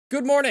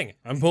Good morning,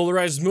 I'm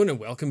PolarizedMoon and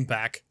welcome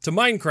back to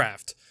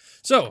Minecraft.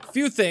 So,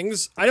 few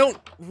things. I don't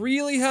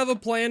really have a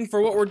plan for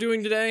what we're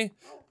doing today,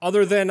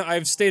 other than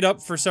I've stayed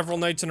up for several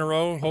nights in a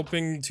row,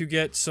 hoping to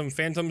get some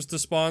phantoms to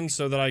spawn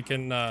so that I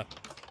can,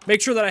 make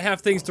sure that I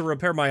have things to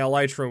repair my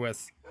elytra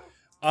with.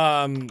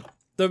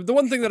 The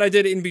one thing that I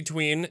did in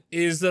between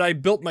is that I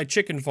built my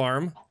chicken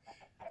farm,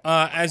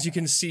 as you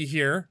can see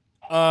here.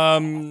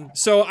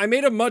 So I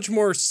made a much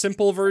more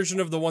simple version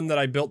of the one that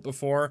I built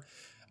before.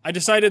 I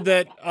decided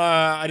that,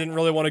 I didn't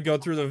really want to go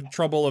through the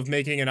trouble of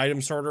making an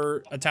item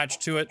sorter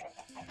attached to it.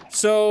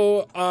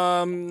 So,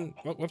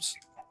 whoops.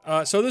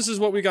 So this is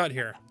what we got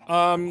here.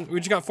 We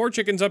just got 4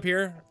 chickens up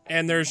here,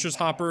 and there's just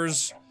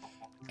hoppers,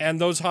 and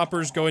those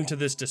hoppers go into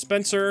this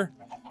dispenser,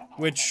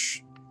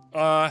 which,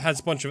 has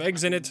a bunch of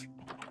eggs in it,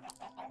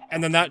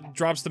 and then that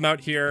drops them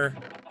out here,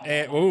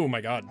 and, oh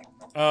my god.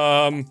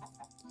 Alright,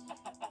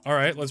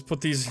 let's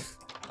put these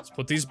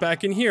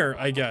back in here,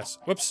 I guess.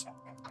 Whoops.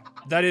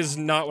 That is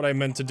not what I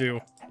meant to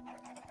do.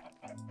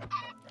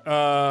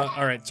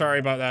 Alright, sorry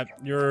about that.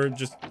 You're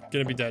just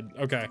gonna be dead.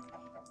 Okay.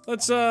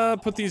 Let's,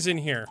 put these in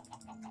here.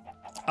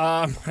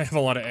 I have a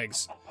lot of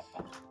eggs.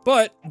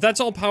 But, that's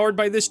all powered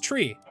by this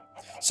tree.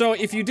 So,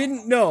 if you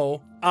didn't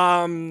know,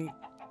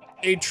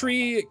 a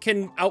tree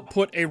can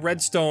output a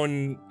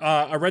redstone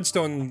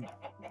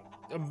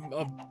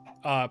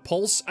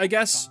pulse, I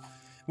guess,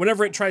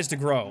 whenever it tries to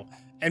grow.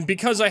 And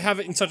because I have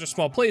it in such a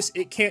small place,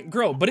 it can't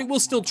grow, but it will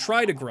still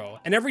try to grow.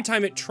 And every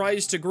time it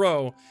tries to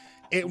grow,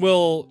 it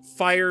will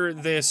fire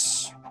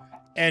this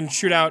and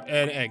shoot out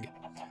an egg.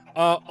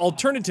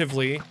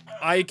 Alternatively,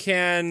 I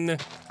can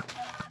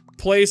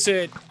place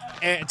it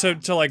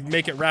to like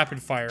make it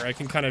rapid fire. I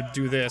can kind of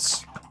do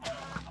this.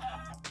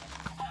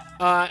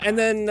 And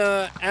then,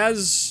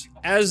 as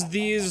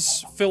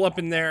these fill up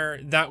in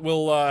there, that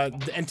will,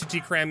 the entity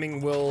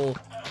cramming will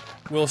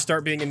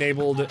start being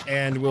enabled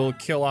and will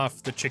kill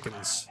off the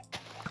chickens.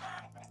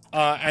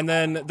 And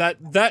then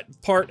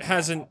that part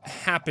hasn't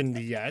happened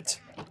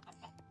yet,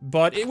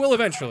 but it will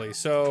eventually.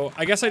 So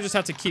I guess I just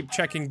have to keep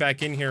checking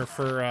back in here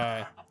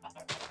for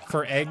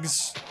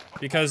eggs,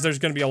 because there's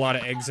gonna be a lot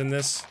of eggs in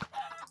this.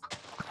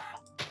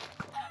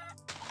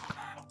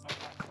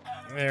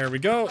 There we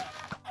go.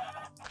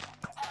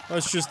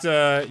 Let's just,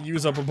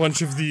 use up a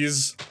bunch of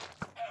these.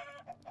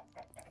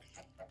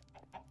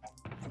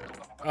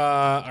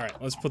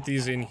 Alright, let's put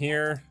these in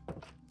here.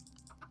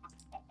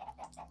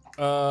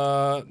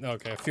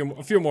 Okay,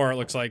 a few more it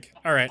looks like.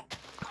 Alright.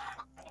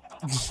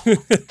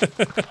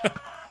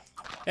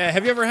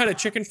 Have you ever had a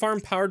chicken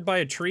farm powered by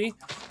a tree?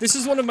 This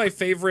is one of my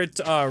favorite,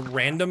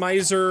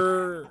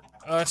 randomizer,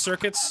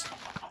 circuits.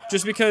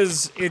 Just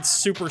because it's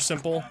super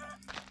simple.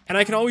 And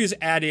I can always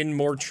add in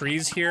more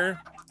trees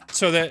here,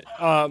 so that,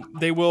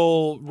 they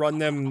will run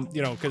them,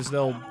 you know, because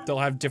they'll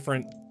have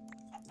different,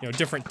 you know,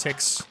 different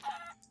ticks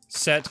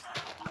set.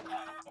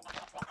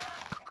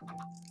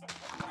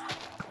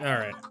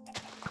 Alright.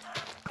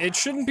 It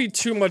shouldn't be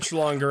too much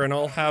longer, and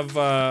I'll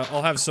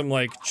have some,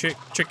 like,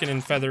 chicken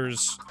and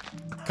feathers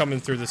coming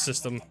through the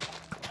system.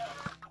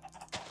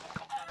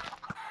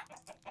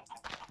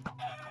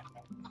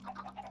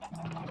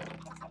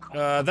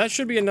 That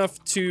should be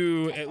enough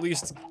to at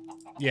least,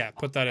 yeah,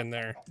 put that in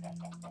there.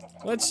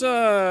 Let's,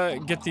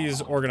 get these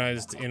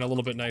organized in a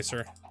little bit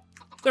nicer.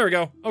 There we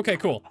go. Okay,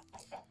 cool.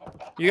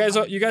 You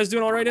guys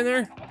doing alright in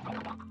there?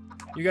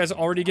 You guys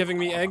already giving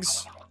me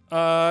eggs?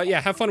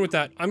 Yeah, have fun with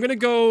that. I'm gonna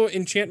go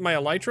enchant my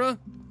elytra,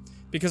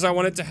 because I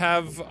want it to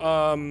have,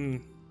 oh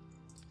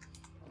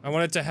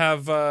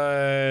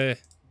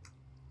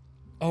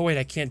wait,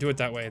 I can't do it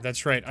that way.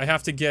 That's right. I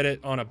have to get it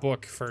on a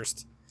book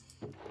first.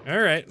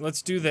 Alright,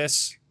 let's do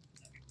this.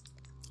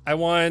 I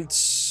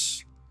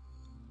want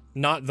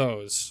not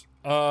those.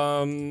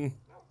 Let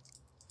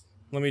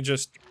me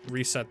just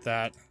reset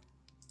that.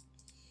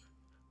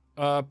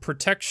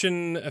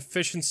 Protection,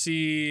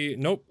 efficiency,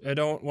 nope, I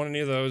don't want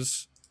any of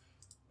those.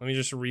 Let me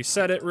just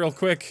reset it real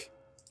quick.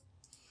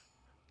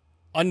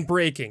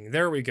 Unbreaking,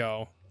 there we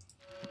go.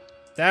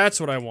 That's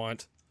what I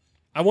want.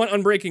 I want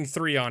Unbreaking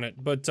 3 on it,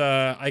 but,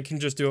 I can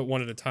just do it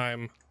one at a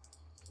time.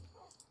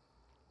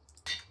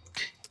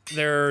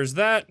 There's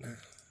that.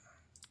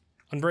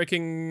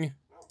 Unbreaking,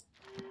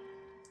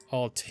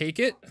 I'll take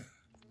it.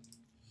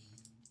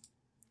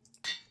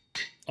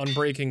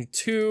 Unbreaking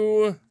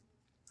 2.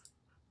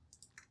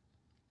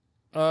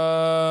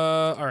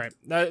 Alright.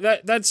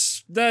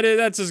 That's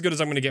as good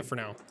as I'm gonna get for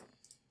now.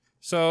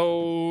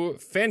 So,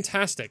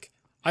 fantastic.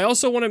 I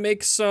also want to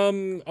make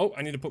some... Oh,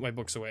 I need to put my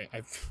books away.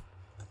 I'm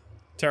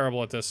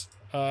terrible at this.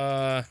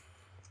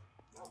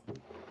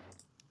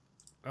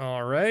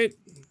 Alright.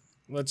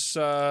 Let's,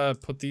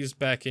 put these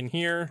back in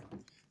here.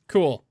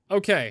 Cool.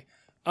 Okay.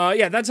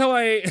 Yeah, that's how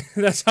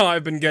that's how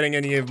I've been getting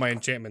any of my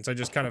enchantments. I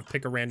just kind of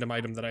pick a random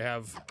item that I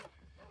have.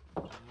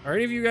 Are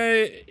any of you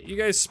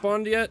guys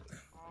spawned yet?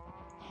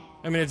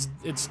 I mean,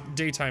 it's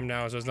daytime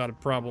now, so it's not a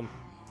problem.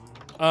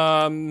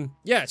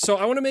 Yeah, so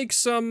I want to make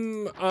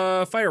some,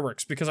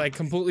 fireworks, because I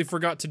completely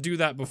forgot to do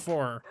that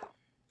before.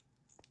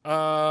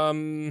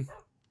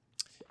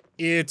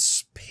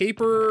 It's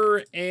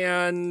paper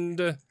and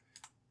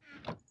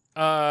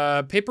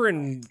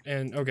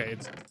okay,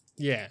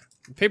 yeah,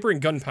 paper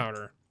and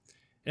gunpowder.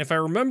 And if I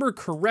remember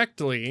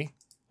correctly,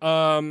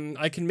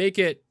 I can make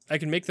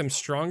them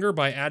stronger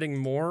by adding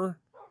more.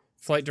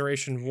 Flight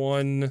duration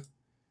 1,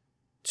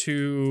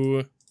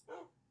 2,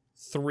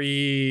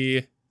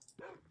 3.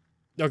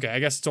 Okay, I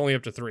guess it's only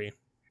up to 3.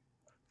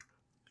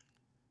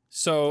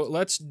 So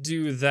let's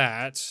do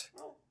that.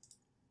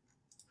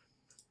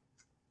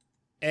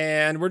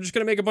 And we're just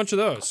gonna make a bunch of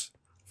those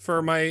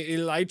for my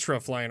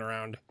elytra flying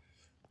around.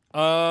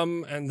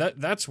 And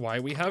that's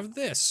why we have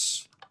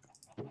this.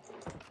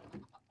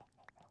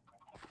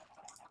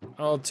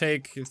 I'll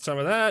take some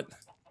of that.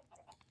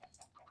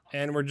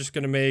 And we're just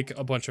gonna make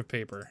a bunch of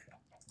paper.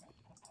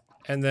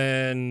 And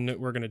then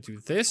we're gonna do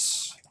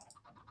this.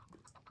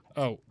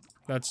 Oh,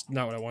 that's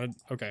not what I wanted.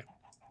 Okay.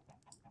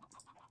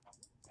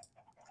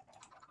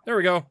 There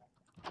we go.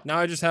 Now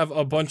I just have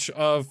a bunch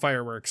of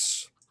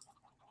fireworks.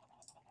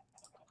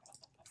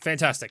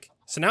 Fantastic.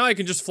 So now I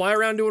can just fly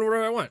around doing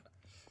whatever I want.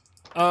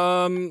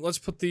 Let's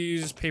put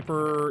these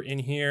paper in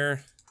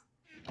here.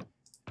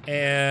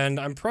 And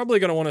I'm probably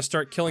gonna want to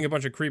start killing a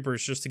bunch of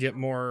creepers just to get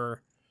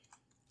more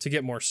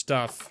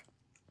stuff.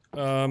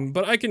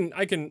 But I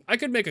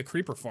could make a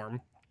creeper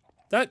farm.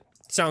 That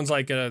sounds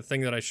like a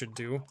thing that I should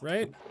do,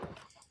 right?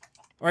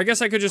 Or I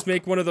guess I could just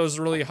make one of those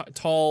really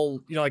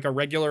tall, you know, like a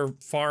regular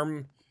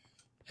farm,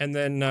 and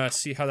then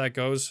see how that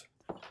goes.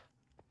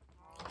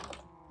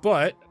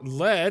 But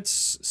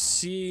let's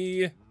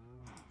see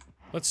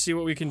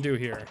what we can do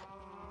here.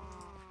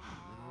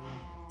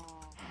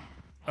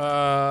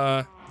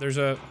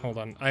 Hold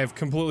on. I have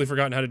completely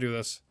forgotten how to do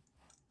this.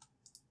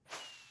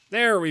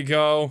 There we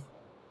go.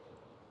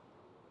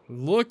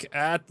 Look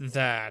at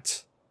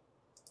that.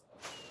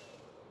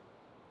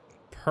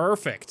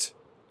 Perfect.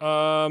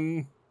 I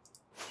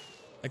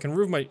can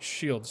remove my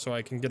shield so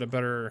I can get a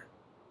better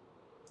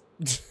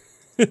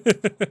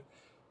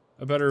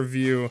a better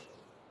view.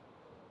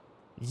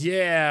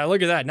 Yeah,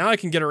 look at that. Now I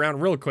can get around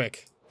real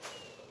quick.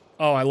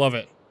 Oh, I love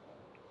it.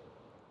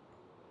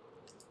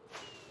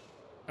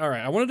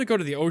 Alright, I wanted to go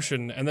to the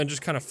ocean and then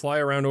just kind of fly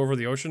around over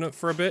the ocean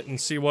for a bit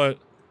and see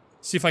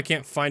if I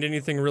can't find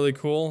anything really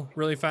cool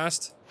really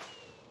fast.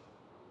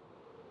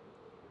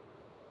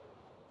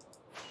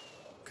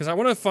 Because I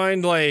want to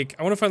find like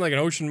an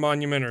ocean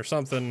monument or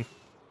something.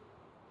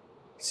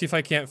 See if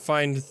I can't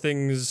find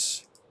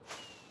things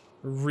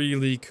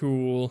really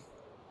cool.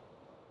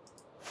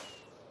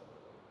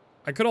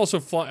 I could also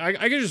fly,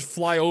 I could just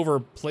fly over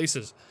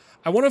places.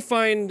 I want to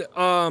find,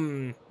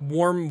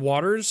 warm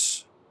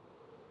waters.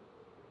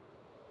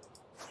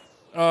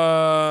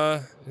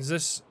 Is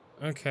this,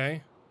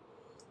 okay.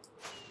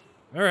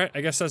 Alright,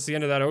 I guess that's the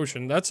end of that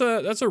ocean. That's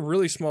a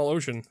really small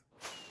ocean.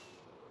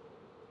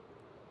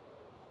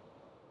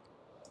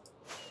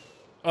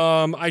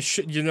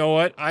 You know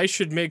what? I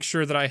should make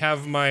sure that I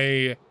have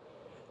my,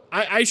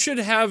 I should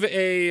have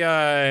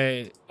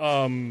a,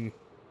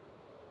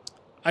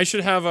 I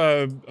should have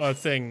a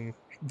thing.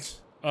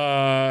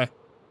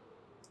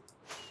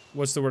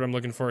 What's the word I'm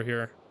looking for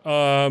here?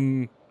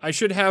 I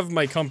should have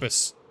my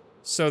compass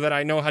so that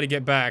I know how to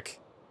get back.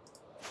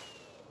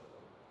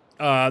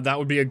 That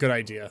would be a good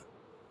idea.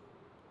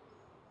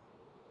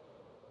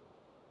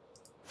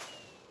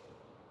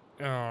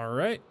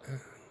 Alright.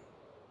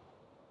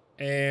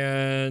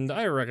 And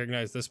I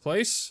recognize this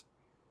place.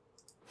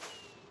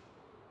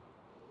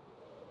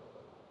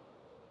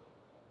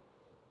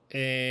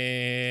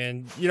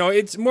 And, you know,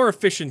 it's more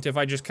efficient if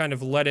I just kind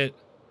of let it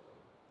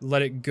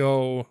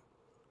go.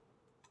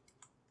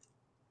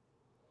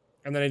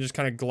 And then I just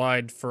kind of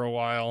glide for a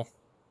while.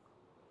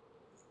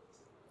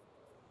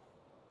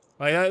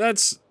 Like,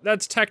 that's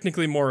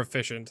technically more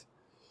efficient.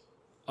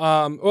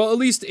 Well, at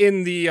least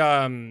in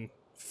the,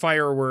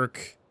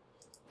 firework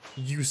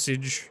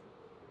usage.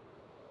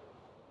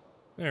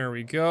 There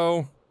we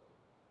go.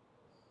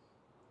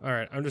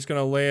 Alright, I'm just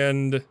gonna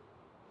land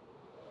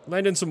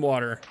in some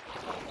water.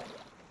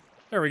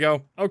 There we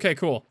go. Okay,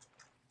 cool.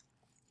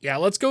 Yeah,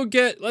 let's go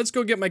get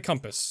my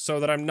compass so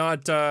that I'm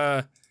not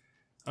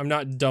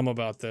dumb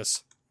about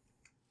this.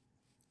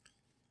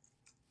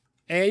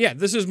 And yeah,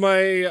 this is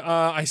my,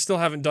 I still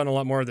haven't done a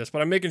lot more of this,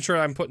 but I'm making sure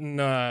I'm putting,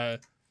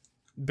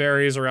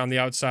 berries around the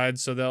outside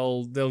so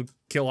they'll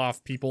kill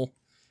off people.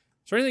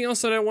 Is there anything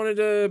else that I wanted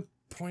to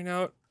point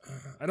out?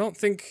 I don't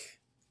think,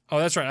 oh,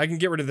 that's right, I can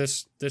get rid of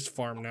this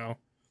farm now.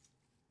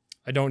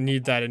 I don't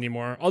need that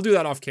anymore. I'll do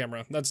that off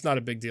camera. That's not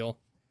a big deal.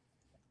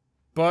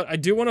 But I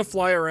do want to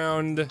fly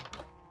around,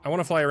 I want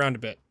to fly around a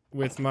bit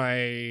with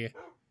my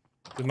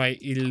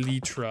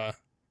elytra.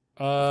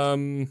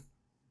 Oh,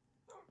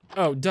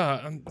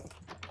 duh.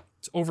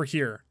 It's over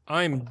here.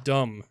 I'm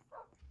dumb.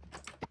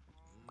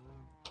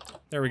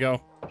 There we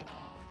go.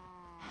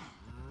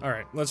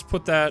 Alright, let's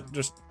put that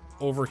just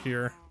over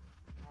here.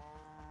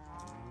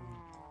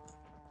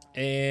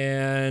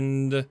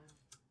 And...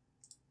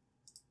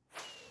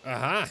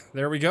 aha,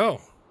 there we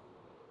go.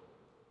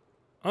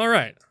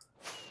 Alright.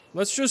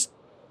 Let's just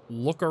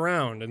look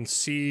around and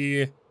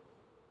see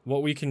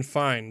what we can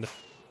find.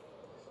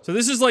 So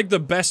this is like the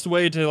best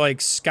way to like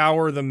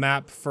scour the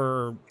map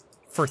for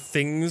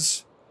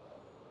things.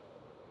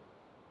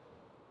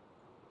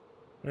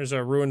 There's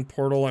a ruined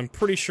portal. I'm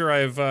pretty sure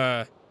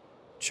I've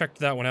checked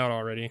that one out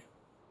already.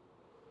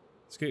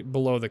 Let's get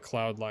below the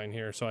cloud line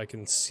here so I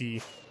can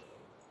see.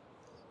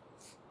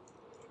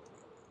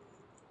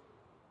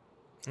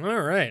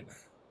 Alright.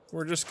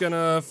 We're just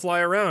gonna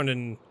fly around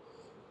and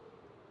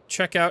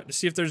check out to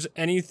see if there's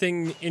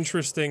anything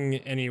interesting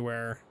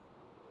anywhere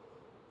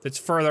that's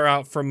farther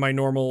out from my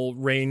normal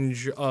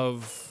range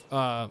of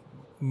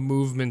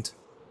movement.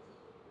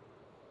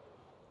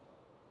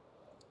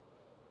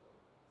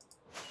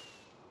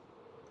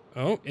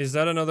 Oh, is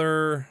that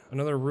another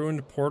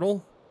ruined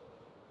portal?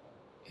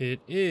 It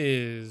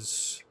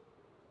is.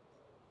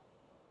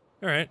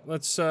 All right,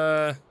 let's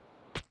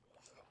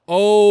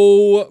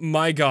oh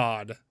my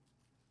god.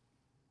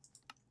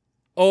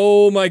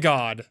 Oh my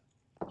god.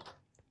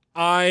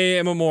 I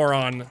am a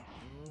moron.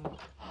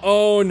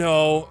 Oh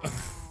no.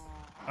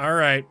 All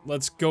right,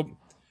 let's go.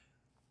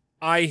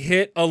 I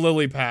hit a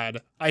lily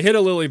pad. I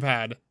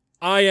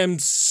am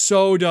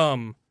so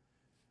dumb.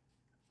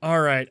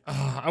 All right.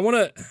 I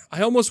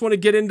almost want to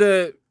get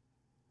into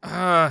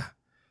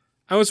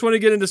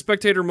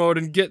spectator mode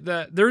and get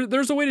that.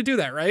 There's a way to do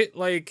that, right?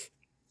 Like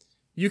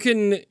you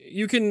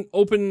can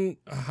open,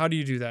 how do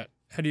you do that?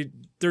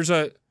 There's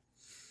a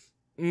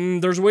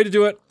way to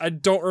do it. I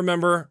don't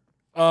remember.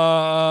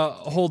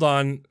 Hold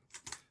on.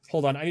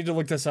 I need to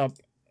look this up.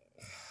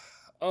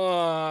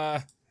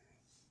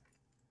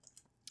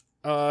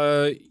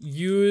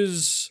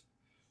 Use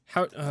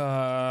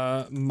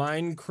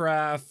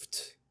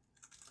Minecraft,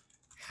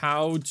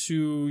 how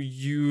to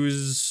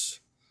use,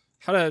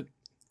 what am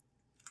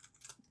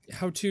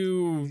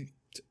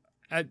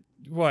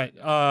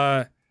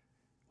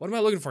I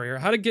looking for here?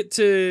 How to get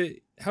to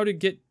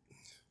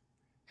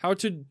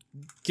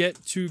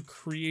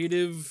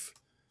creative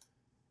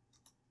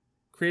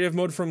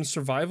mode from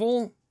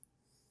survival?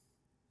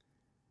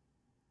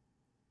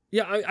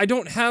 Yeah, I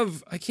don't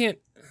have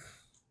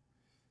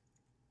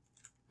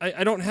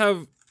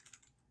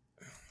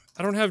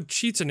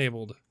cheats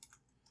enabled.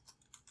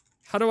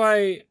 How do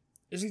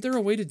isn't there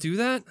a way to do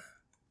that?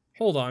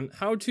 Hold on,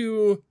 how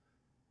to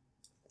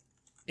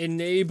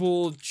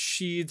enable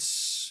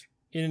cheats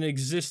in an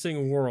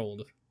existing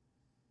world.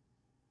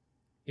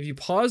 If you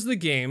pause the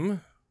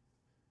game,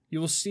 you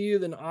will see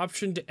an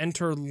option to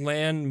enter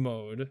LAN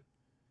mode.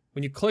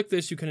 When you click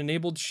this, you can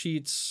enable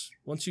cheats.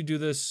 Once you do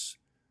this,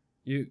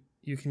 you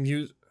can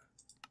use...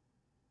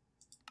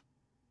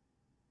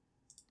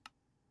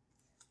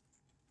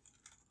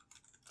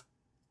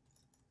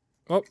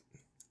 Oh.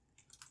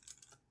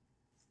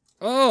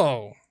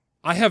 Oh.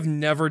 I have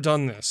never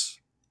done this.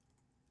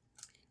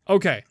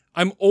 Okay.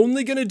 I'm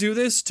only gonna do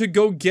this to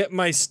go get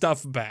my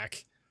stuff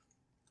back.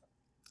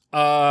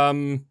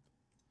 And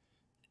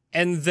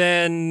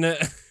then...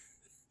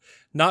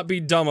 not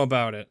be dumb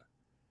about it.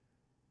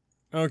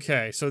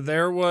 Okay, so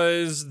there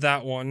was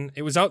that one.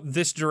 It was out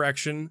this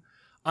direction.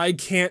 I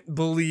can't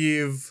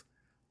believe...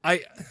 I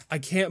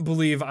can't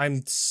believe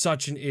I'm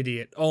such an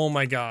idiot. Oh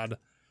my god.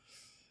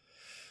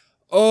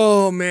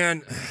 Oh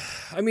man.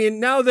 I mean,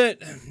 now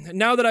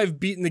that I've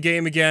beaten the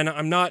game again,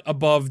 I'm not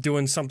above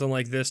doing something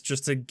like this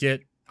just to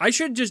get... I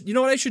should just... You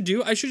know what I should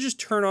do? I should just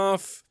turn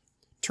off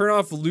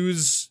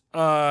lose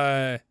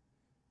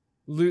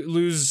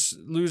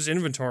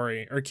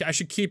inventory. Or I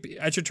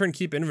should turn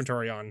keep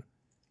inventory on.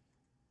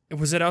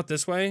 Was it out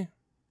this way?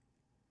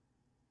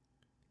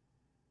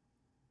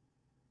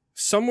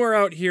 Somewhere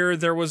out here,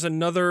 there was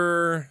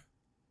another...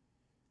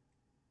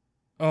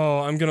 Oh,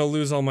 I'm gonna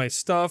lose all my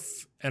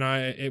stuff, and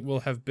it will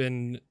have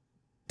been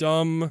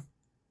dumb.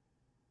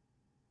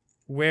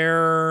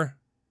 Where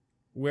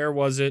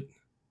was it?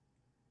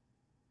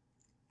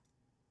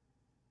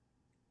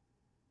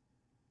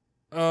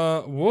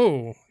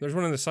 Whoa. There's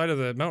one on the side of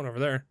the mountain over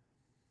there.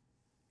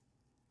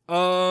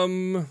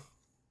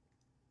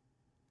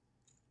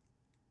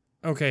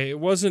 Okay, it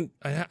wasn't...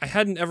 I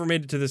hadn't ever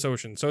made it to this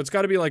ocean, so it's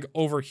gotta be, like,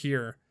 over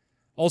here.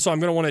 Also, I'm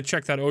gonna want to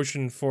check that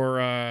ocean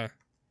for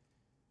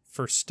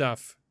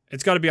stuff.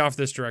 It's gotta be off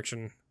this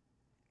direction.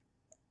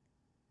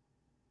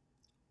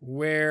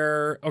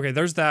 Where... Okay,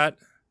 there's that.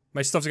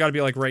 My stuff's gotta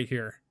be, like, right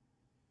here.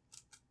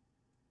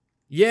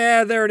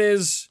 Yeah, there it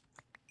is!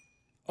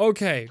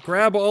 Okay,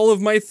 grab all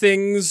of my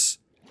things.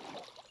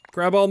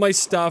 Grab all my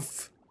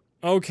stuff.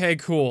 Okay,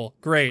 cool.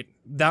 Great.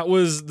 That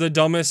was the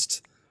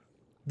dumbest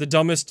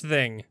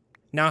thing.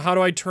 Now, how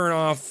do I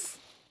turn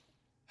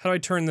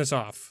this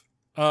off?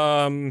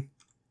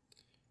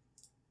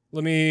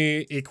 Let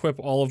me equip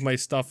all of my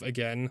stuff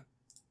again.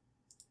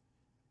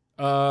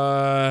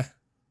 Nope.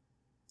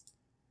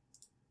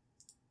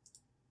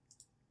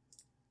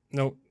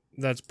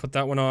 Let's put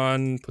that one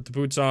on, put the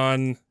boots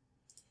on.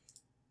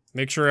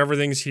 Make sure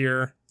everything's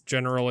here,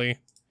 generally.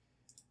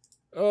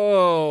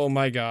 Oh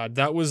my god,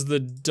 that was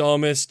the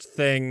dumbest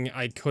thing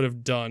I could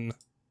have done.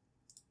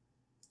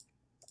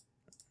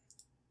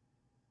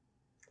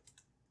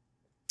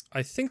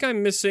 I think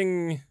I'm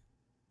missing...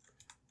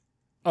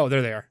 Oh,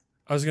 there they are.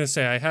 I was gonna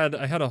say, I had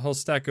a whole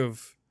stack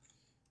of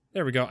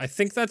There we go. I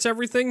think that's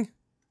everything.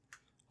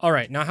 All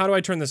right, now how do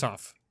I turn this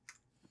off?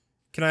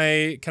 How do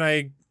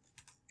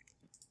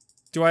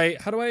I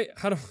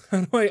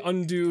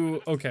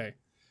undo, okay.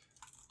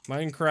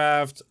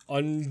 Minecraft,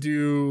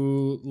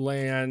 undo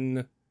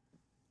LAN,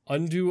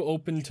 undo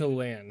open to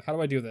LAN. How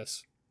do I do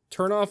this?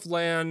 Turn off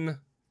LAN,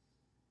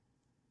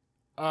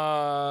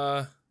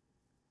 when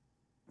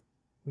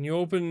you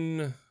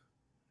open,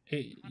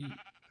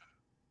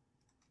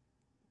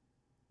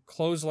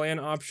 close LAN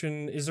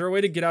option. Is there a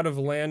way to get out of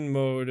LAN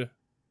mode?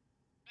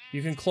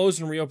 You can close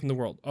and reopen the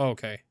world. Oh,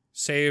 okay.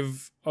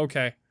 Save.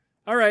 Okay.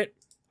 All right.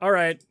 All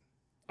right.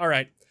 All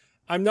right.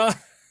 I'm not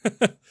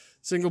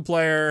single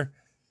player.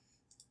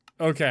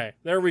 Okay.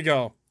 There we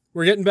go.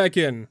 We're getting back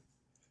in.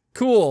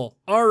 Cool.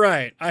 All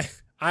right.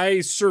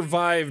 I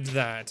survived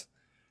that.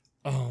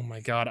 Oh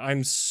my god.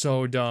 I'm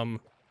so dumb.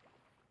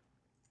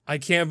 I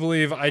can't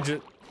believe I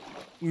just,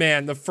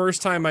 man, the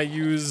first time I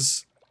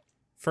use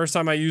an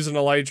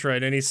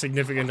elytra any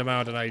significant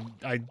amount and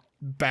I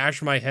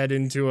bash my head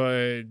into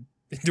a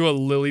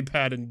lily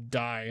pad and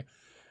die.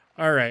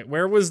 All right,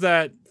 where was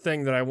that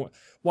thing that I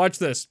watch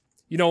this?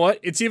 You know what?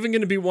 It's even going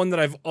to be one that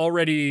I've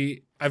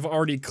already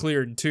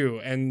cleared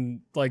too,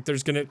 and like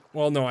there's gonna.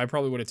 Well, no, I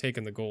probably would have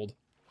taken the gold.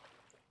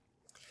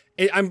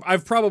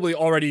 I've probably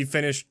already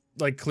finished,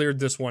 like cleared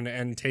this one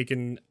and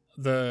taken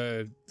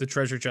the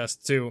treasure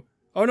chest too.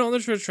 Oh no,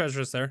 there's treasure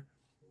chest there.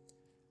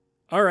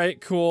 All right,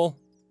 cool.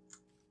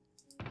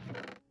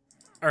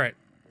 All right.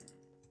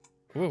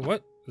 Whoa,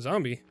 what?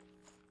 Zombie?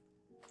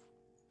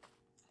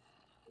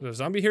 Is there a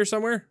zombie here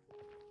somewhere?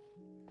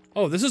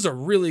 Oh, this is a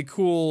really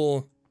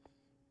cool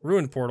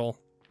ruined portal.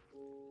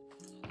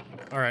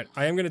 Alright,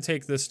 I am gonna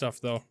take this stuff,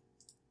 though.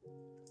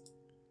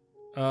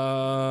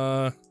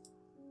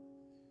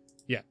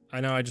 Yeah,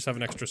 I know I just have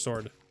an extra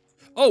sword.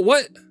 Oh,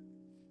 what?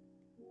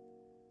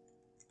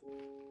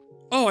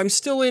 Oh, I'm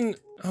still in...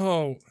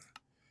 Oh.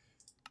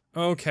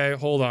 Okay,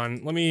 hold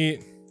on. Let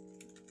me...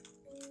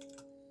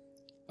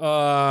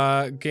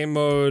 game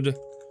mode...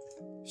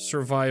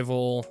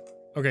 survival...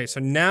 Okay, so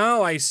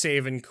now I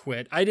save and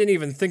quit. I didn't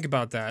even think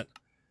about that.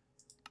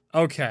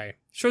 Okay.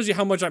 Shows you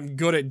how much I'm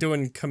good at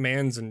doing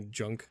commands and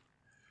junk.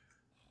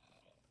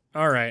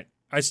 Alright.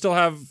 I still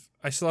have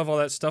all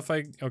that stuff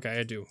okay,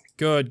 I do.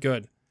 Good,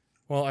 good.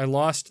 Well, I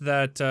lost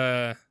that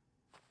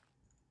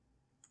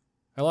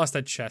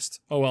chest.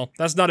 Oh well,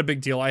 that's not a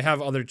big deal. I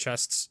have other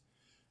chests.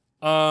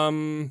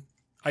 I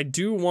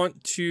do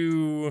want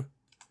to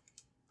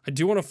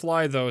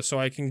fly though, so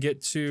I can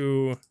get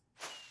to...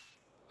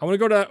 I want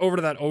to go over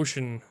to that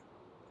ocean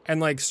and,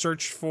 like,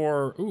 search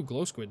for... Ooh,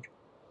 glow squid.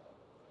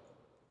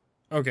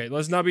 Okay,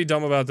 let's not be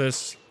dumb about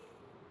this.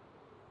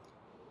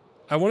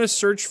 I want to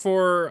search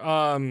for,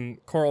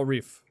 coral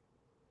reef.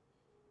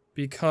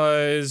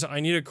 Because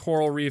I need a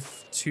coral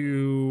reef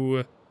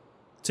to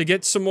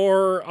get some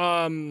more,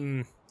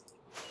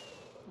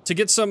 to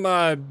get some,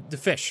 the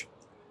fish.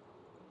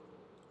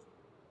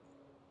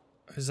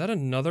 Is that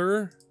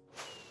another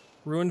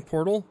ruined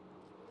portal?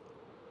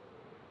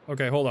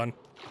 Okay, hold on.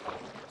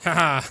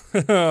 Haha,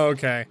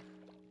 okay.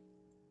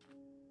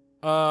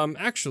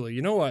 Actually,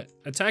 you know what?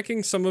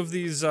 Attacking some of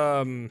these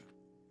guys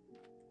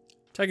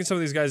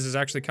is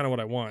actually kind of what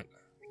I want.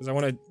 Because I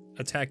want to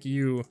attack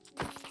you.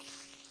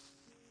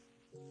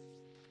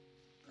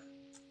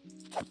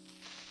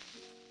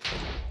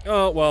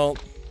 Oh, well,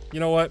 you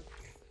know what?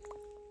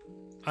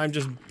 I'm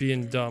just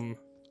being dumb.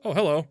 Oh,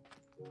 hello.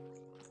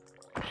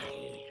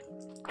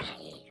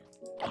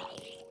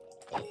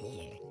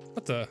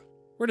 What the?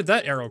 Where did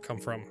that arrow come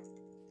from?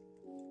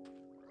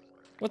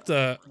 What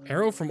the?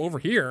 Arrow from over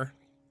here?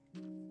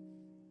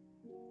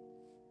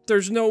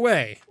 There's no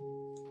way.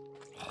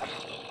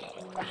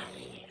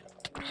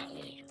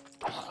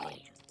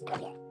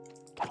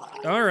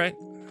 Alright.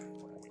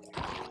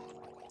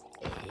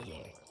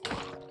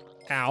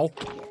 Ow.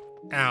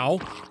 Ow.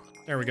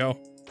 There we go.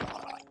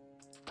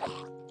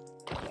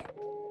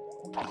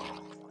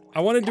 I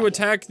wanted to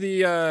attack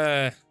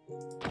the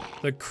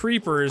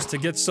creepers to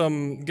get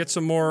some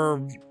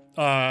more,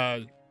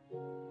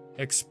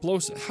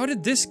 explosive. How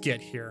did this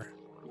get here?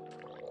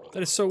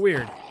 That is so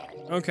weird.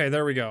 Okay,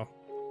 there we go.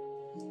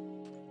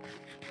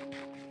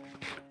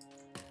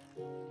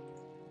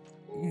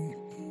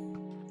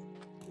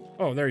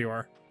 Oh, there you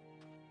are.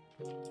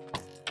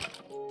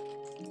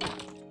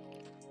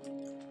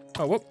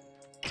 Oh, whoop.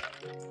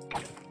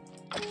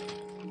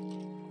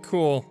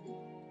 Cool.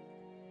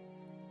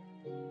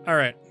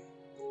 Alright.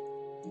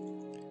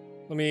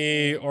 Let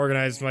me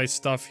organize my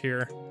stuff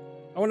here.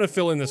 I want to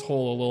fill in this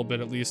hole a little bit,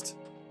 at least.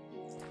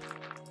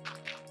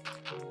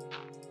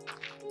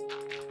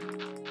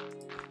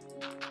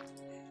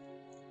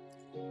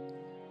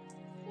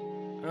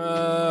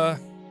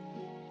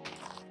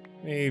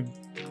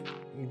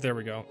 There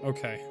we go.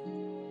 Okay.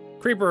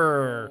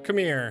 Creeper, come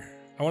here.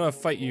 I want to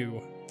fight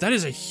you. That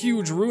is a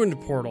huge ruined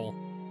portal.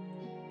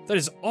 That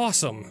is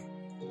awesome.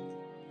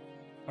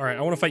 Alright,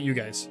 I want to fight you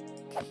guys.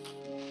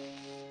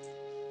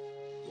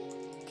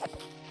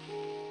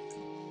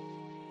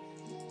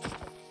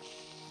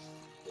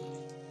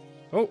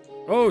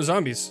 Oh,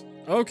 zombies.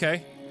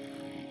 Okay.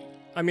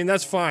 I mean,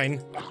 that's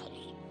fine.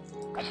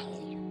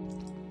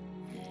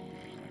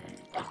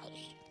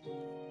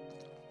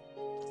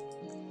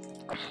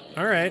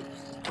 Alright.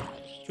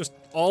 Just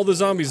all the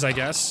zombies, I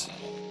guess.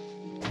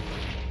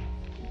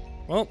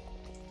 Well,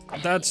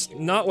 that's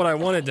not what I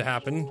wanted to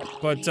happen,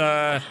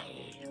 but,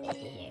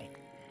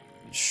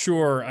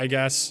 sure, I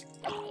guess.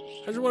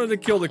 I just wanted to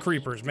kill the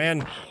creepers,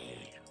 man.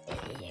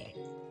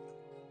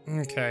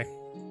 Okay.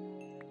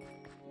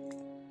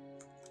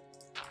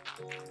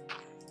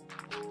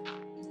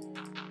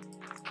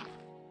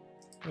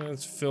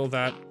 Let's fill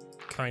that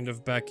kind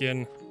of back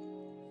in.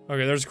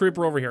 Okay, there's a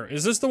creeper over here.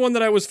 Is this the one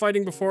that I was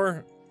fighting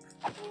before?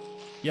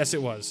 Yes,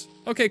 it was.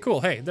 Okay,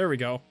 cool. Hey, there we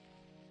go.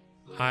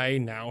 I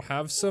now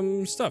have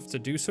some stuff to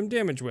do some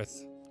damage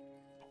with.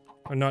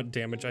 Or not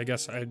damage, I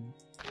guess I'd...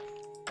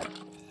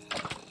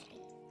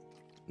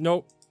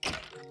 Nope.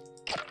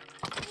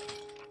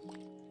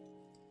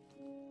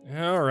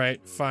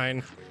 Alright,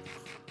 fine.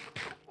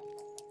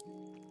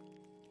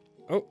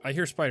 Oh, I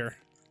hear spider.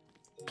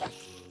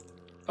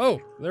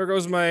 Oh, there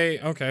goes my...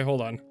 Okay,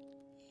 hold on.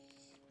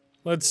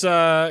 Let's,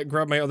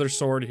 grab my other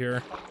sword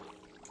here.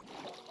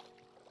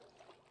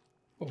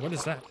 Oh, what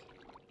is that?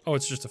 Oh,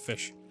 it's just a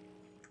fish.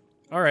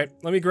 Alright,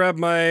 let me grab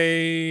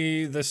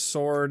this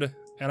sword,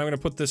 and I'm gonna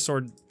put this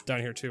sword down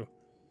here, too.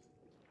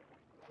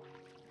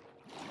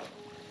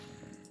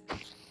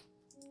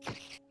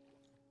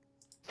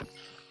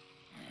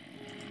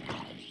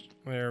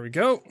 There we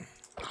go.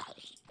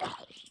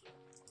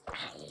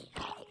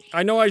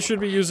 I know I should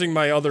be using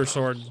my other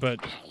sword, but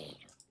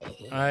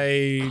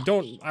I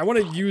want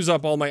to use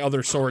up all my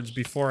other swords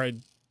before I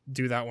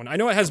do that one. I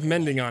know it has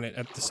mending on it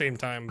at the same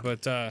time,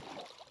 but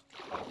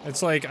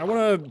it's like I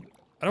don't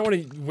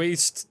want to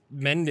waste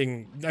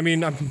mending. I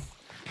mean, I'm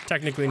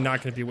technically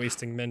not going to be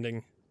wasting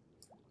mending.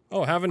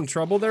 Oh, having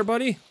trouble there,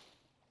 buddy?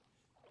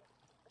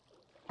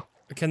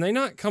 Can they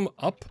not come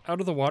up out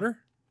of the water?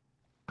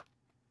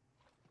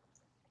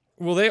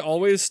 Will they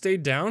always stay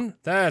down?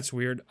 That's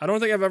weird. I don't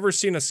think I've ever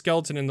seen a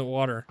skeleton in the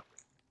water.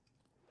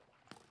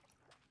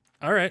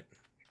 Alright.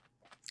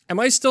 Am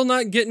I still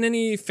not getting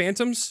any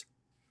phantoms?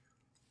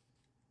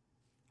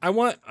 I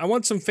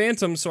want some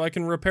phantoms so I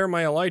can repair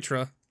my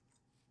elytra.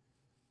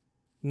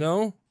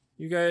 No?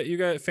 You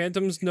got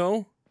phantoms?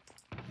 No?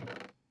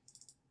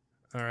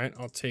 Alright,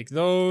 I'll take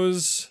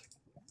those.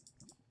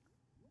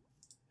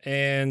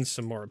 And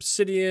some more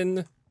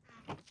obsidian.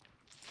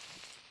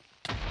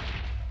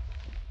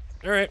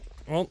 Alright,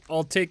 well,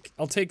 I'll take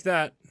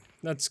that.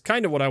 That's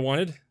kind of what I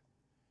wanted.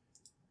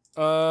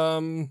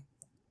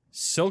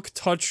 Silk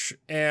touch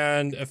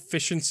and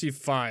efficiency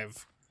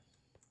 5.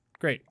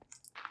 Great.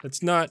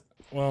 It's not,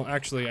 well,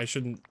 actually, I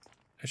should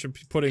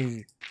be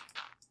putting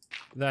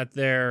that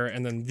there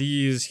and then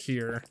these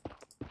here.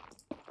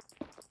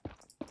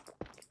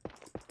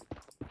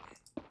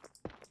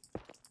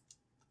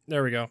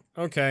 There we go.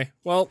 Okay.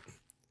 Well,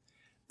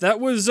 that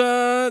was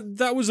a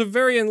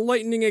very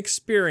enlightening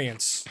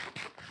experience.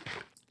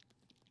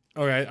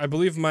 Okay, I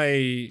believe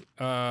my,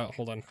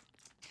 hold on.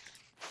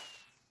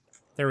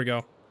 There we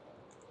go.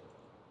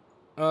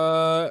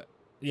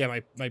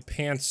 Yeah, my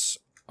pants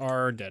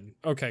are dead.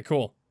 Okay,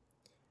 cool.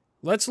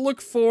 Let's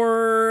look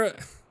for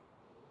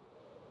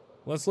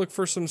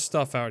some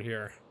stuff out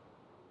here.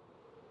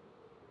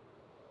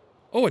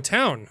 Oh, a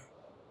town.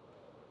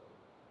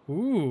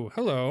 Ooh,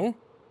 hello.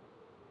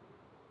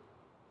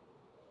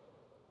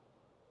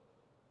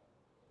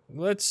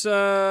 Let's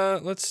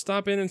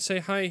stop in and say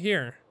hi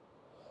here.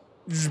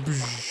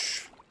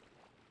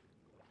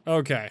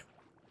 Okay.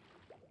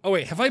 Oh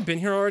wait, have I been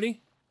here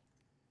already?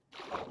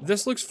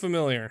 This looks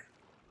familiar.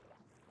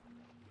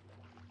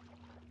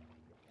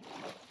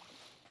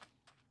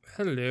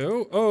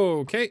 Hello.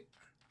 Okay.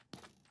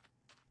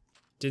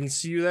 Didn't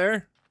see you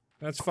there.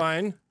 That's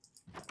fine.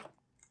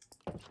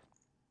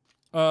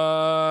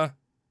 Here,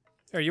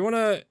 you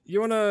wanna...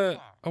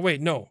 Oh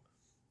wait, no.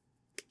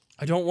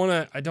 I don't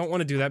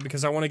wanna do that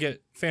because I wanna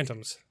get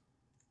phantoms.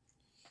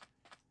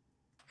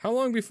 How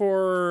long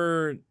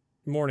before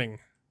morning?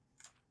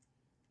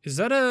 Is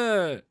that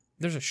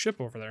there's a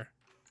ship over there.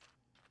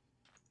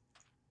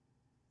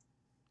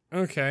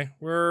 Okay,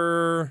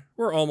 we're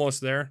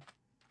almost there.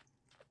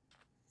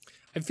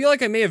 I feel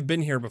like I may have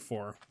been here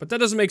before, but that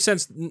doesn't make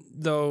sense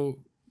though,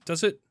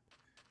 does it?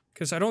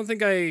 Because I don't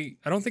think I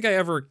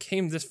ever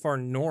came this far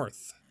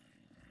north.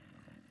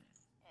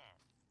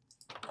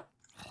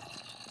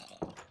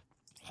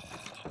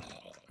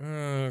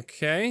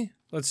 Okay,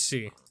 let's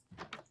see.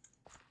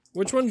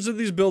 Which ones of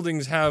these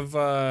buildings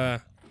have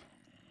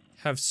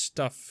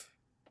stuff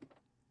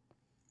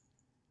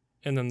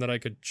in them that I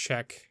could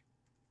check?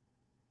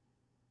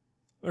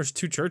 There's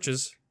 2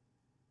 churches.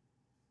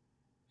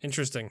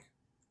 Interesting.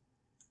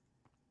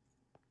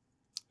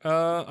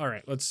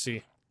 Alright, let's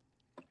see.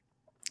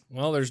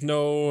 Well, there's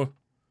no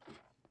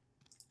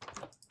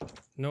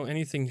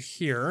anything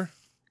here.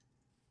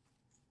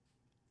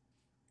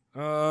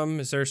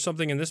 Is there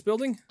something in this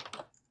building?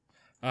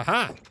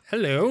 Aha!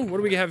 Hello, what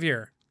do we have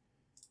here?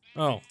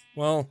 Oh,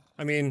 well,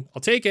 I mean,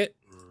 I'll take it.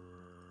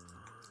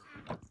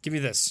 Give me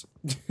this.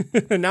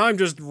 Now I'm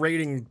just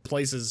raiding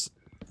places.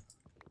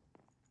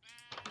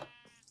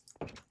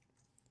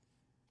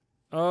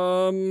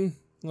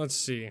 Let's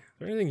see. Is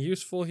there anything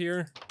useful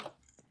here?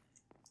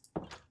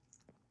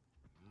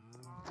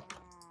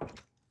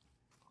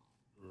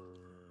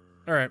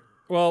 Alright.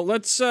 Well,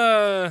 let's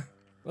go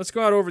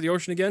out over the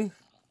ocean again.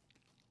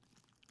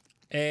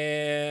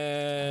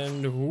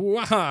 And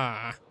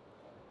wah!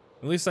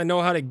 At least I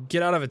know how to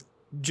get out of a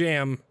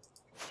jam.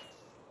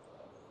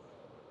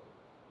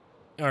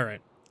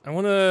 Alright. I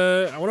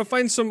wanna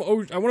find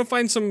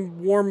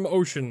some warm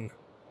ocean.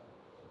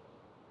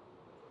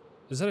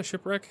 Is that a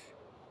shipwreck?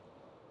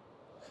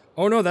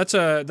 Oh no, that's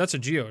a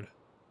geode.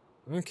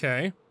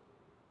 Okay.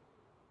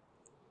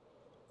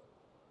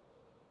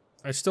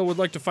 I still would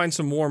like to find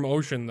some warm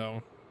ocean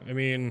though. I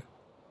mean,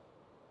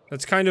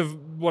 that's kind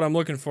of what I'm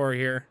looking for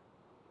here.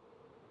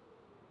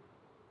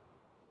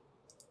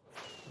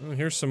 Oh,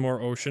 here's some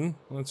more ocean.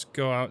 Let's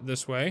go out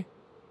this way.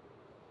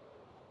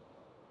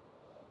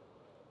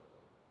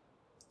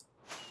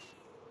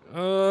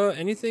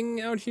 Anything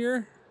out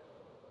here?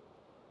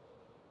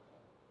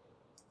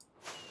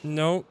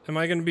 No. Am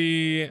I gonna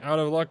be out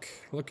of luck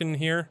looking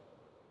here?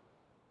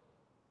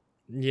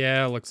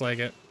 Yeah, looks like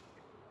it.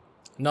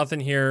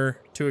 Nothing here.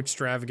 Too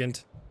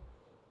extravagant.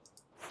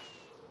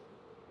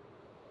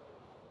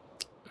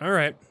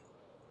 Alright.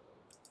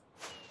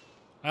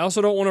 I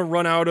also don't want to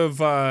run out of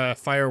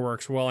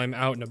fireworks while I'm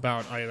out and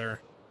about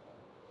either.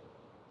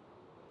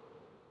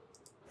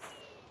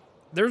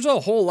 There's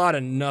a whole lot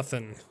of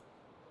nothing.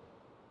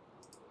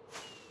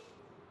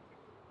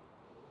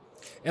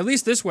 At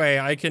least this way,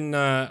 I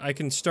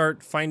can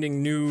start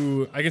finding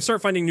new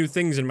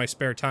things in my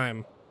spare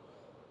time.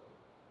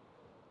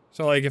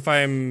 So like if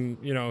I'm,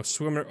 you know,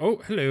 swimming. Oh,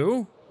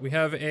 hello. We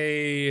have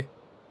a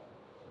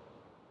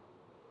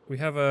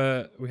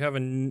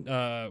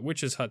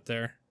witch's hut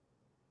there.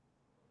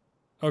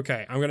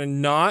 Okay, I'm gonna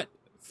not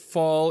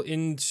fall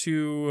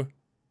into.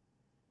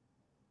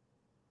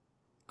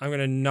 I'm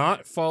gonna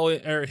not fall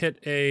or hit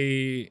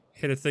a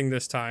thing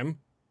this time.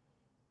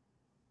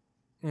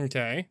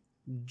 Okay.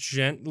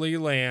 Gently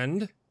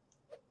land.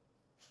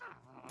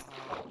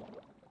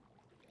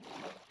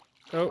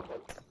 Oh.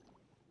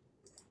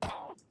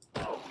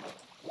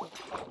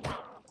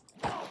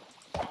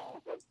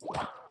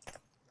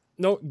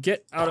 No,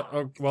 get out of.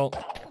 Oh, well.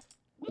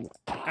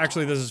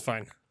 Actually, this is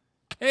fine.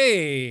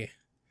 Hey!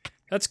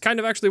 That's kind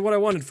of actually what I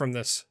wanted from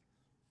this.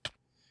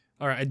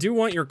 Alright, I do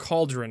want your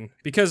cauldron.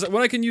 Because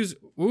what I can use.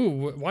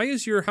 Ooh, why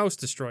is your house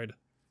destroyed?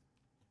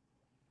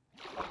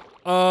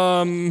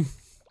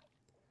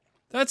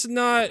 That's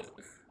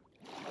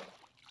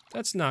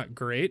not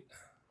great.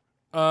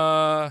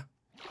 Okay.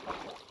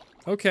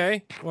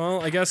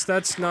 Well, I guess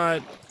that's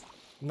not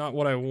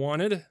what I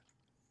wanted.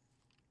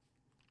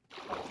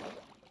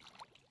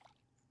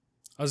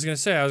 I was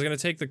gonna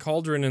take the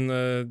cauldron and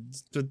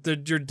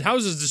your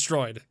house is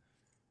destroyed.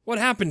 What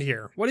happened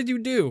here? What did you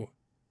do?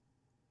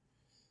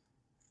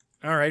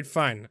 Alright,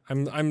 fine.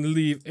 I'm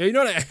leave. You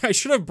know what? I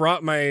should have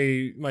brought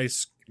my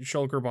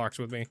shulker box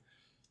with me.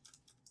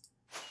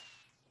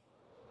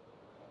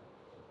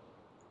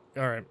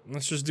 Alright,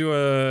 let's just do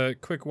a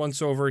quick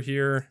once-over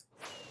here.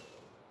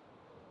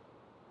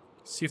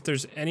 See if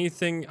there's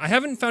anything. I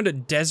haven't found a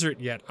desert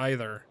yet,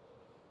 either.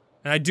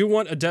 And I do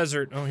want a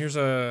desert. Oh, here's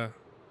a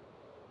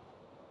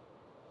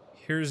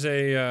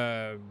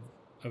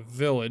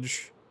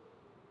village.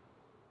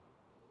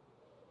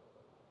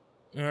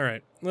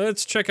 Alright,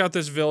 let's check out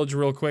this village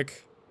real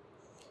quick.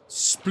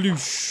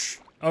 Sploosh.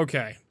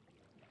 Okay.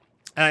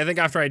 And I think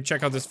after I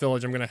check out this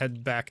village, I'm gonna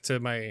head back to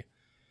my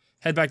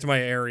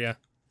area.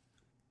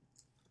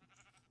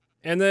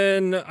 And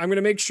then I'm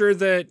gonna make sure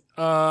that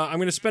I'm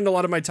gonna spend a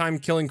lot of my time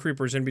killing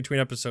creepers in between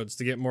episodes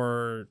to get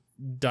more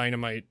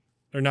dynamite,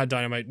 or not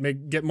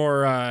dynamite, get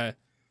more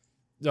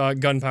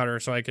gunpowder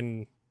so I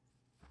can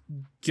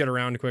get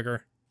around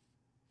quicker.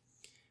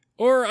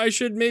 Or I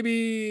should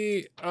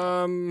maybe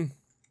I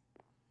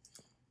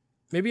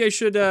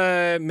should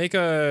make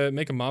a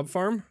mob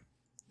farm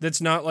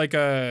that's not like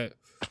a.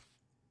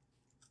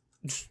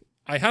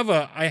 I have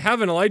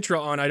an elytra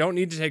on. I don't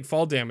need to take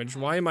fall damage.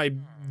 Why am I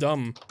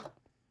dumb?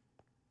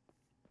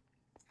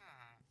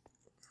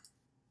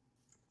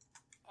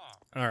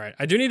 Alright,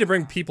 I do need to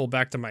bring people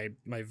back to my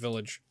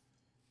village.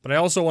 But I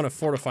also want to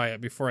fortify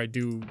it before I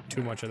do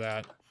too much of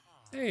that.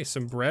 Hey,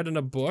 some bread and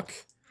a book.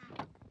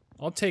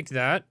 I'll take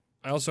that.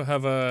 I also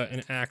have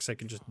an axe I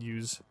can just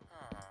use.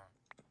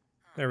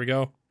 There we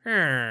go.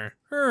 Yeah.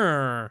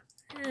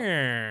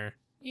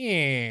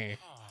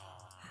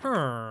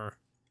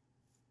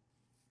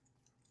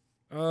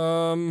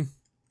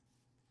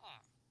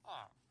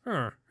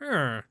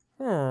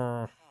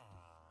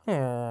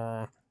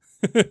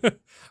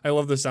 I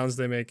love the sounds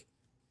they make.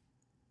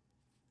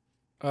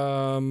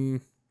 Hello?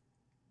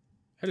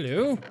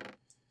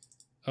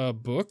 A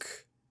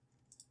book.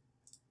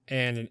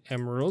 And an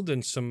emerald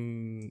and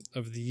some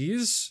of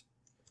these.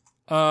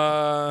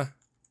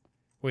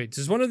 Wait,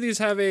 does one of these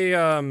have a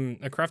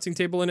crafting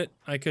table in it?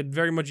 I could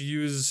very much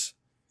use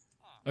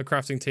a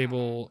crafting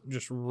table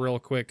just real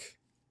quick.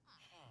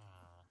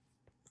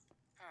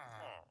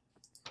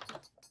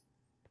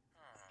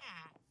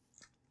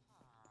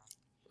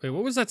 Wait,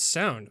 what was that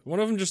sound? One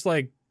of them just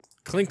like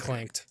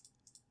clink-clanked.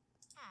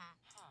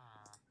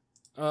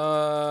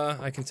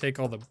 I can take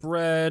all the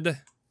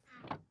bread.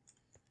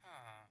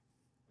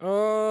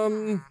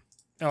 Oh,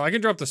 I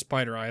can drop the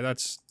spider eye.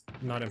 That's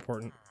not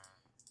important.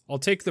 I'll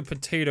take the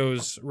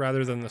potatoes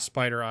rather than the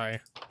spider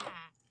eye.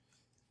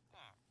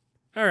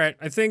 All right,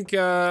 I think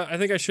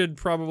I should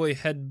probably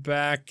head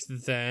back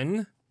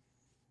then,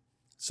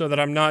 so that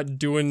I'm not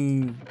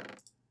doing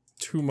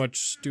too much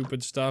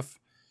stupid stuff.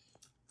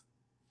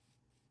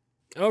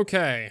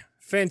 Okay,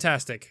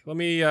 fantastic. Let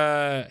me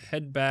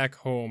head back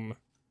home.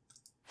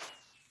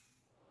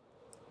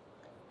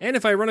 And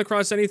if I run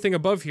across anything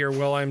above here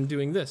while I'm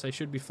doing this, I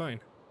should be fine.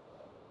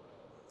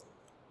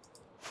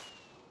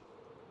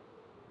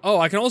 Oh,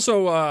 I can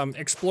also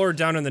explore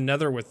down in the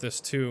nether with this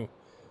too.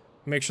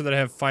 Make sure that I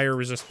have fire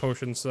resist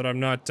potions so that I'm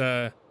not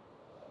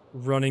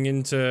running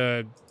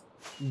into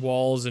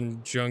walls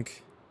and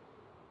junk.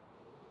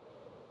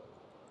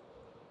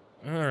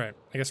 Alright,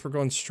 I guess we're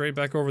going straight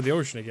back over the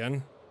ocean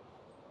again.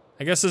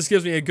 I guess this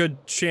gives me a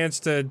good chance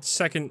to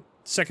second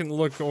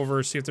look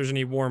over, see if there's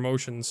any warm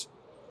oceans.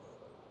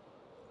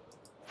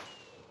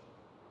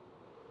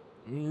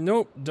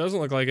 Nope, doesn't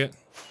look like it.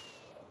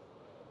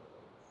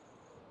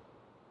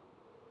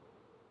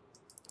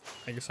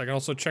 I guess I can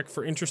also check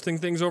for interesting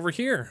things over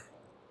here.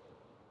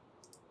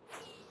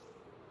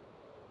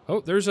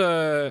 Oh, there's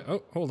a...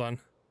 Oh, hold on.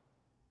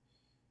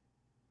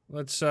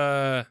 Let's,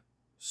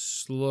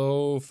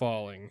 slow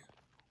falling.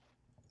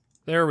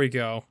 There we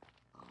go.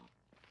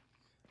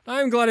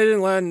 I'm glad I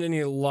didn't land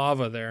any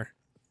lava there.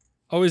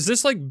 Oh, is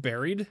this, like,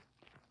 buried?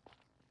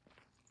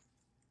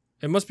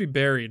 It must be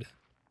buried.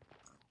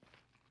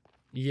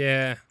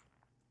 Yeah.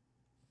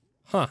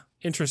 Huh,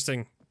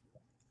 interesting.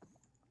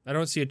 I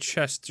don't see a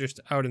chest just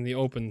out in the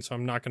open, so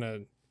I'm not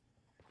gonna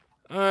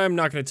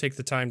take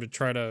the time to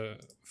try to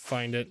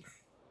find it.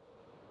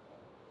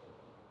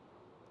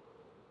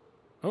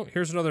 Oh,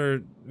 here's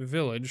another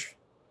village.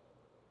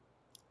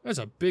 That's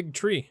a big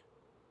tree.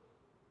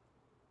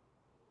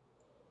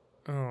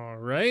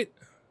 Alright.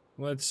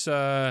 Let's,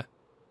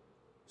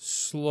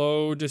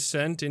 slow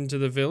descent into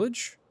the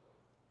village.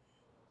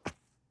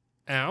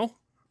 Ow.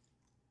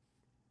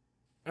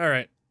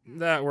 Alright,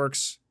 that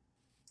works.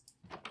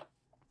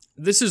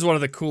 This is one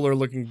of the cooler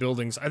looking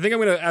buildings. I think I'm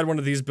gonna add one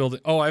of these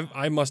buildings. Oh,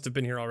 I must have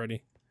been here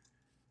already.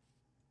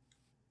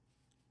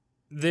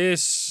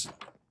 This...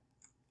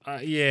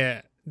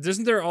 yeah.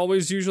 Isn't there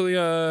always usually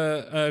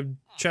a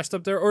chest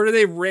up there? Or do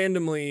they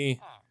randomly...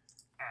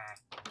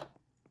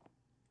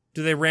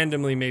 Do they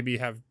randomly maybe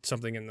have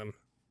something in them?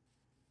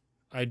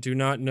 I do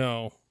not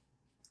know.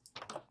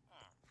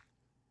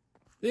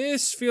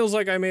 This feels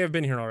like I may have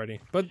been here already.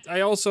 But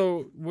I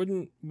also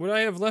wouldn't... Would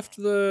I have left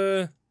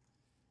the...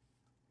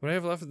 Would I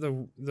have left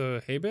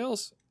the hay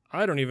bales?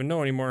 I don't even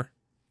know anymore.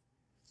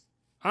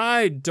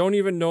 I don't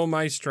even know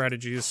my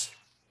strategies.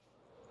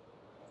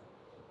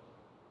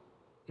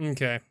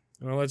 Okay.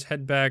 Well, let's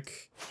head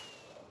back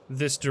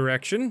this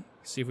direction.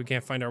 See if we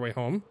can't find our way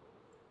home.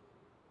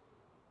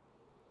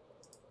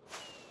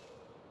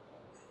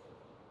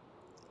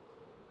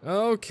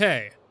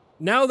 Okay.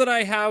 Now that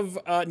I have,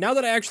 now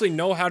that I actually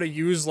know how to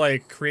use,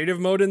 like, creative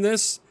mode in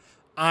this,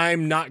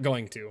 I'm not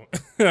going to.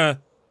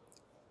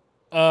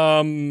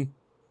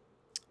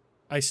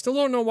 I still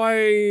don't know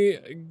why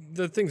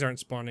the things aren't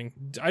spawning.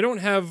 I don't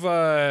have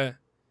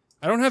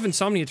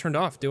insomnia turned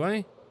off, do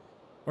I?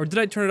 Or did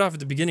I turn it off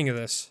at the beginning of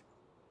this?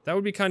 That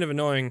would be kind of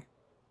annoying.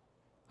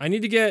 I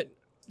need to get...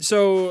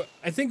 So,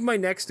 I think my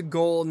next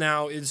goal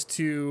now is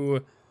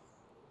to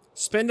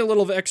spend a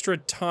little extra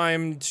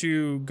time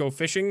to go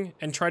fishing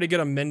and try to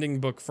get a mending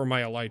book for my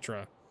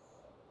elytra.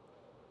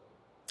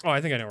 Oh,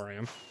 I think I know where I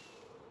am.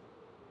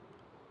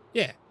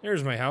 Yeah,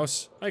 there's my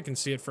house. I can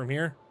see it from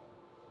here.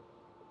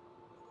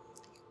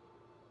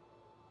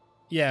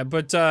 Yeah,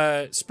 but,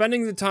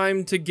 spending the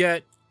time to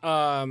get,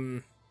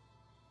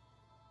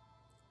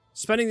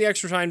 spending the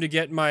extra time to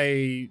get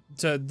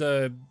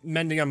the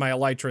mending on my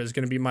elytra is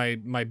gonna be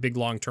my big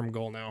long-term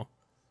goal now.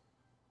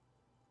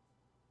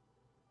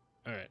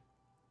 Alright.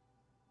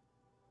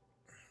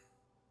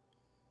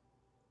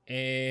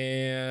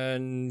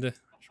 And... I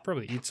should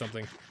probably eat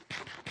something.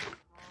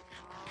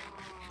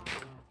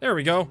 There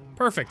we go.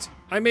 Perfect.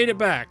 I made it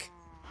back.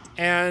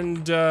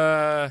 And,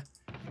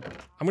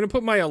 I'm gonna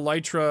put my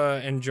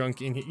elytra and junk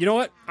in here. You know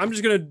what? I'm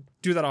just gonna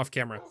do that off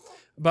camera.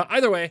 But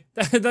either way,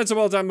 that's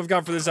about all the time I've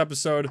got for this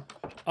episode.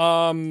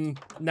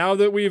 Now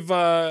that we've,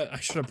 I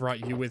should have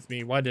brought you with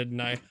me. Why didn't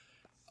I?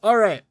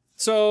 Alright,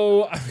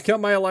 so I've got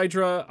my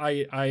elytra.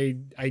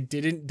 I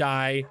didn't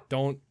die.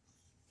 Don't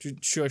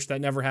shush,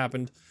 that never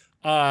happened.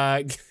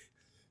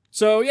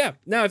 So yeah,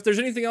 now if there's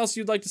anything else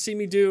you'd like to see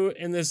me do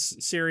in this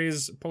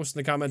series, post in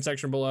the comment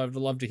section below. I'd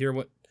love to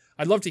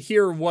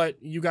hear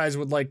what you guys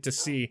would like to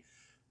see.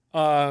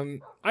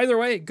 Either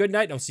way, good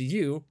night, and I'll see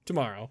you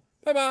tomorrow.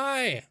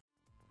 Bye-bye!